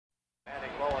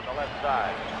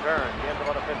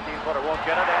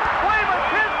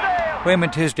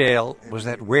Wayman Tisdale was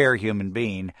that rare human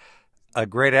being, a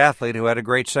great athlete who had a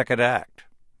great second act,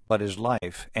 but his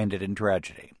life ended in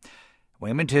tragedy.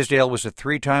 Wayman Tisdale was a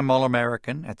three-time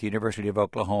All-American at the University of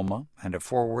Oklahoma and a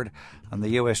forward on the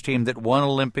U.S. team that won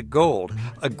Olympic gold,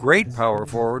 a great power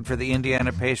forward for the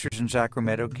Indiana Pacers and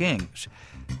Sacramento Kings.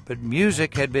 But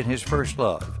music had been his first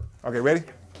love. Okay, ready?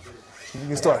 You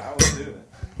can start.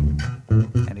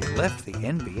 And he left the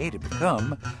NBA to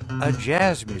become a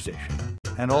jazz musician,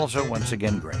 and also, once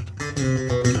again, great.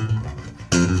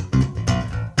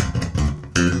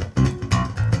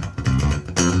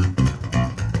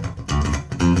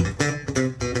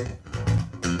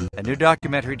 A new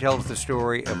documentary tells the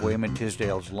story of Wayman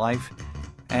Tisdale's life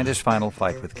and his final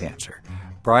fight with cancer.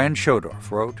 Brian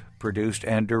Schodorf wrote, produced,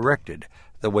 and directed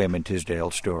the Wayman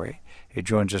Tisdale Story. He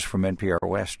joins us from NPR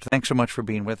West. Thanks so much for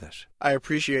being with us. I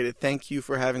appreciate it. Thank you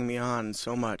for having me on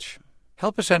so much.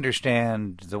 Help us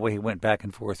understand the way he went back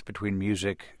and forth between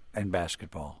music and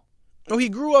basketball. Well, he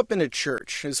grew up in a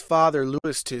church. His father,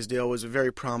 Louis Tisdale, was a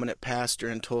very prominent pastor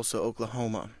in Tulsa,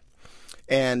 Oklahoma.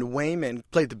 And Wayman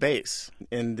played the bass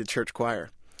in the church choir.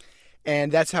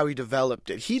 And that's how he developed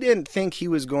it. He didn't think he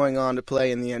was going on to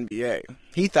play in the NBA.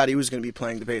 He thought he was going to be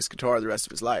playing the bass guitar the rest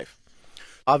of his life.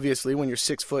 Obviously, when you're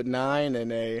 6'9"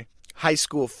 and a high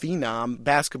school phenom,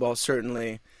 basketball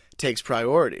certainly takes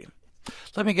priority.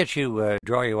 Let me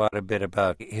draw you out a bit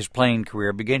about his playing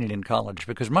career beginning in college,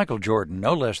 because Michael Jordan,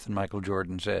 no less than Michael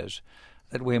Jordan, says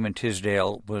that Wayman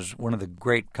Tisdale was one of the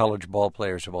great college ball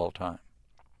players of all time.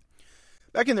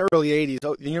 Back in the early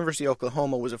 80s, the University of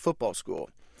Oklahoma was a football school.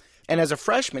 And as a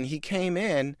freshman, he came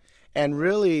in and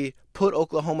really put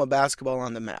Oklahoma basketball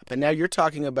on the map. And now you're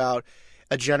talking about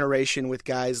a generation with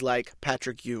guys like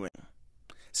Patrick Ewing,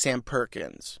 Sam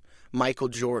Perkins, Michael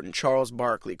Jordan, Charles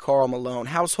Barkley, Karl Malone,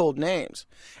 household names.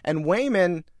 And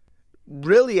Wayman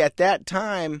really at that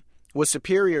time was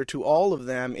superior to all of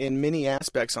them in many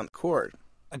aspects on the court.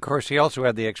 Of course, he also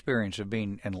had the experience of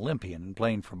being an Olympian and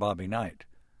playing for Bobby Knight.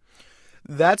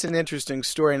 That's an interesting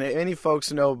story, and any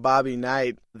folks know Bobby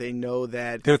Knight, they know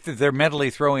that... They're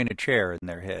mentally throwing a chair in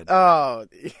their head. Oh,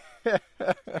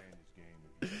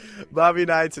 Bobby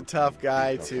Knight's a tough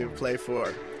guy to play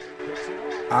for.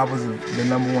 I was the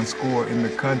number one scorer in the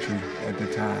country at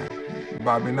the time.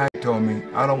 Bobby Knight told me,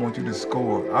 I don't want you to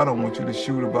score. I don't want you to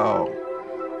shoot a ball.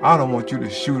 I don't want you to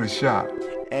shoot a shot.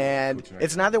 And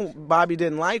it's not that Bobby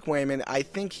didn't like Wayman. I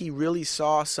think he really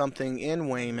saw something in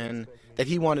Wayman that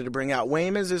he wanted to bring out.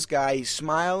 Wayman's this guy, he's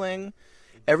smiling.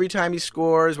 Every time he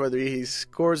scores, whether he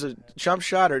scores a jump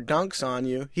shot or dunks on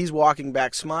you, he's walking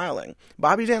back smiling.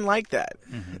 Bobby didn't like that.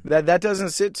 Mm-hmm. That doesn't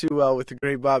sit too well with the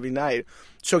great Bobby Knight.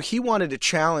 So he wanted to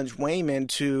challenge Wayman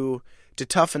to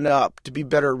toughen up, to be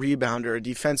better rebounder, a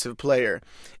defensive player.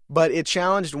 But it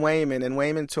challenged Wayman, and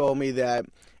Wayman told me that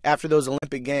after those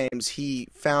Olympic Games, he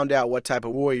found out what type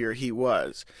of warrior he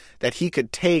was, that he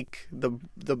could take the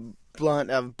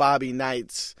blunt of Bobby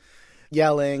Knight's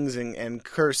yellings and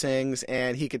cursings,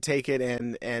 and he could take it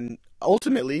and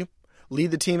ultimately lead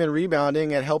the team in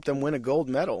rebounding and help them win a gold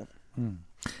medal. Mm.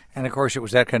 And, of course, it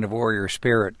was that kind of warrior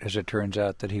spirit, as it turns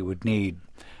out, that he would need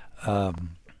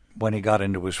when he got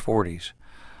into his 40s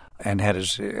and had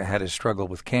his struggle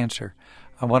with cancer.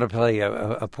 I want to play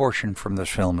a portion from this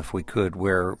film, if we could,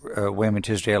 where Wayman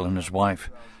Tisdale and his wife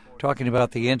talking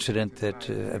about the incident that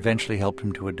eventually helped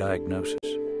him to a diagnosis.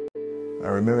 I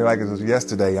remember like it was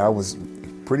yesterday. I was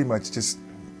pretty much just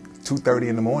 2:30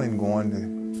 in the morning going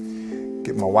to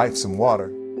get my wife some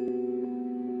water.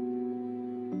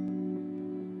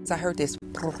 I heard this,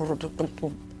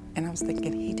 and I was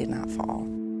thinking he did not fall.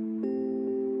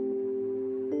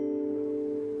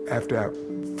 After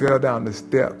I fell down the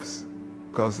steps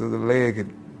because of the leg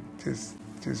had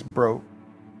just broke.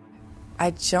 I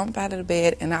jump out of the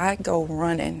bed and I go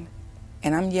running.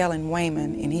 And I'm yelling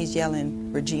Wayman, and he's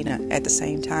yelling Regina at the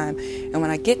same time. And when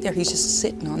I get there, he's just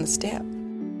sitting on the step.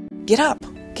 Get up,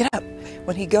 get up.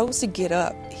 When he goes to get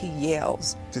up, he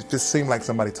yells. It just seemed like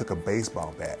somebody took a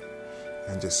baseball bat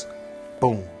and just,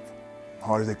 boom,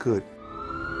 hard as they could.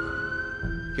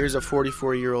 Here's a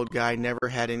 44-year-old guy, never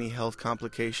had any health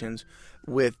complications,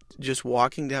 with just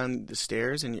walking down the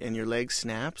stairs and your leg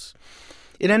snaps.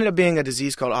 It ended up being a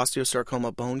disease called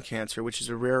osteosarcoma bone cancer, which is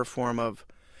a rare form of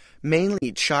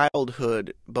mainly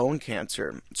childhood bone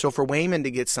cancer. So for Wayman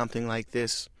to get something like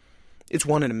this, it's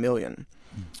 1 in a million.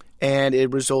 And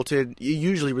it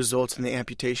usually results in the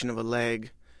amputation of a leg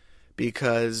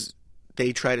because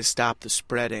they try to stop the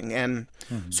spreading. And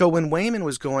so when Wayman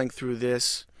was going through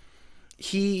this,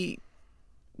 he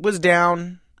was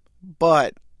down,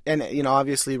 but, and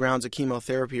obviously rounds of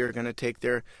chemotherapy are going to take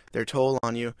their toll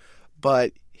on you,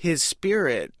 but his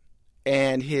spirit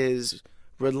and his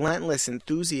relentless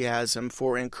enthusiasm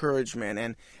for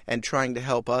encouragement and trying to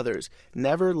help others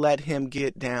never let him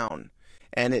get down.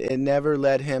 And it never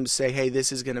let him say, hey,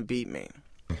 this is going to beat me.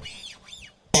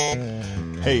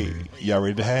 Hey, y'all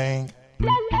ready to hang?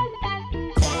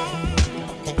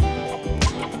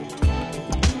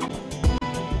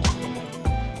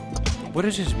 What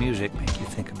does his music make you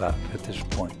think about at this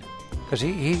point? Because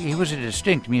he was a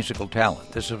distinct musical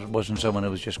talent. This wasn't someone who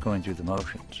was just going through the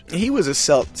motions. He was a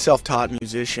self-taught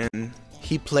musician.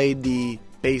 He played the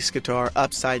bass guitar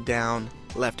upside down,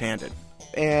 left-handed.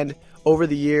 And over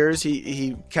the years,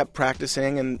 he kept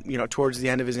practicing, and towards the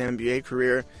end of his NBA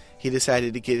career, he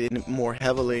decided to get in more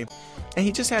heavily. And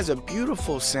he just has a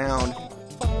beautiful sound.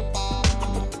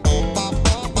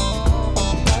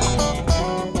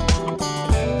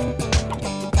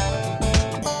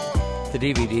 The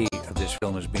DVD of this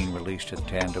film is being released in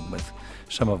tandem with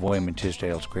some of Wayman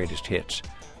Tisdale's greatest hits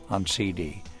on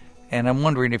CD. And I'm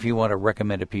wondering if you want to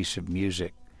recommend a piece of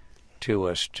music to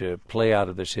us to play out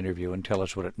of this interview and tell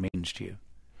us what it means to you.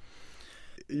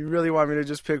 You really want me to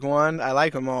just pick one? I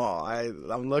like them all.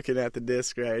 I'm looking at the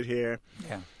disc right here.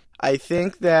 Yeah. I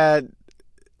think that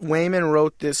Wayman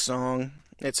wrote this song.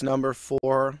 It's number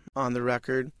 4 on the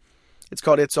record. It's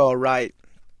called It's All Right.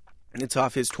 It's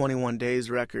off his 21 Days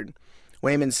record.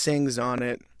 Wayman sings on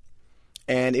it,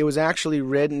 and it was actually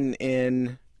written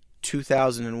in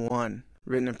 2001,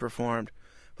 written and performed.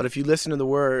 But if you listen to the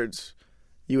words,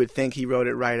 you would think he wrote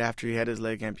it right after he had his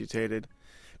leg amputated.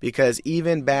 Because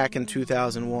even back in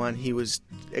 2001, he was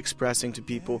expressing to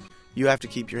people, you have to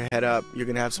keep your head up. You're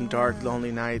going to have some dark,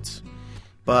 lonely nights.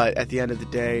 But at the end of the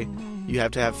day, you have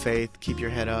to have faith, keep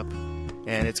your head up,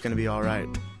 and it's going to be all right.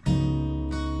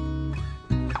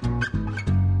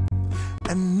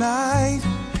 At night,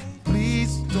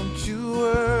 please don't you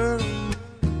worry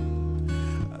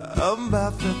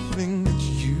about the thing that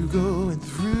you going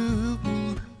through.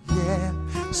 Yeah,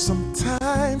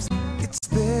 sometimes it's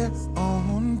there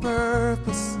on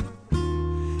purpose,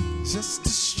 just to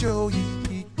show you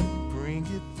he can bring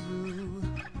it through.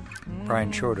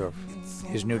 Brian Schodorf.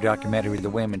 His new documentary, The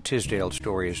Wayman Tisdale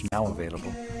Story, is now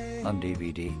available on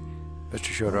DVD.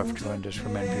 Mr. Schodorf joined us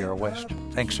from NPR West.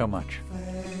 Thanks so much.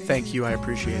 Thank you. I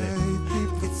appreciate it.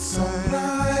 It's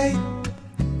alright.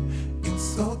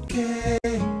 It's okay.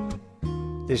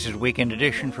 This is Weekend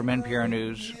Edition from NPR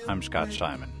News. I'm Scott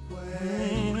Simon.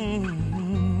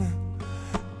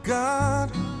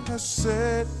 God has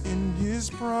said in his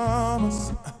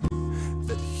promise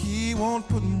that he won't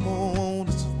put more on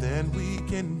us than we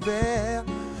can bear.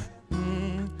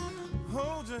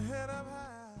 Hold your head up.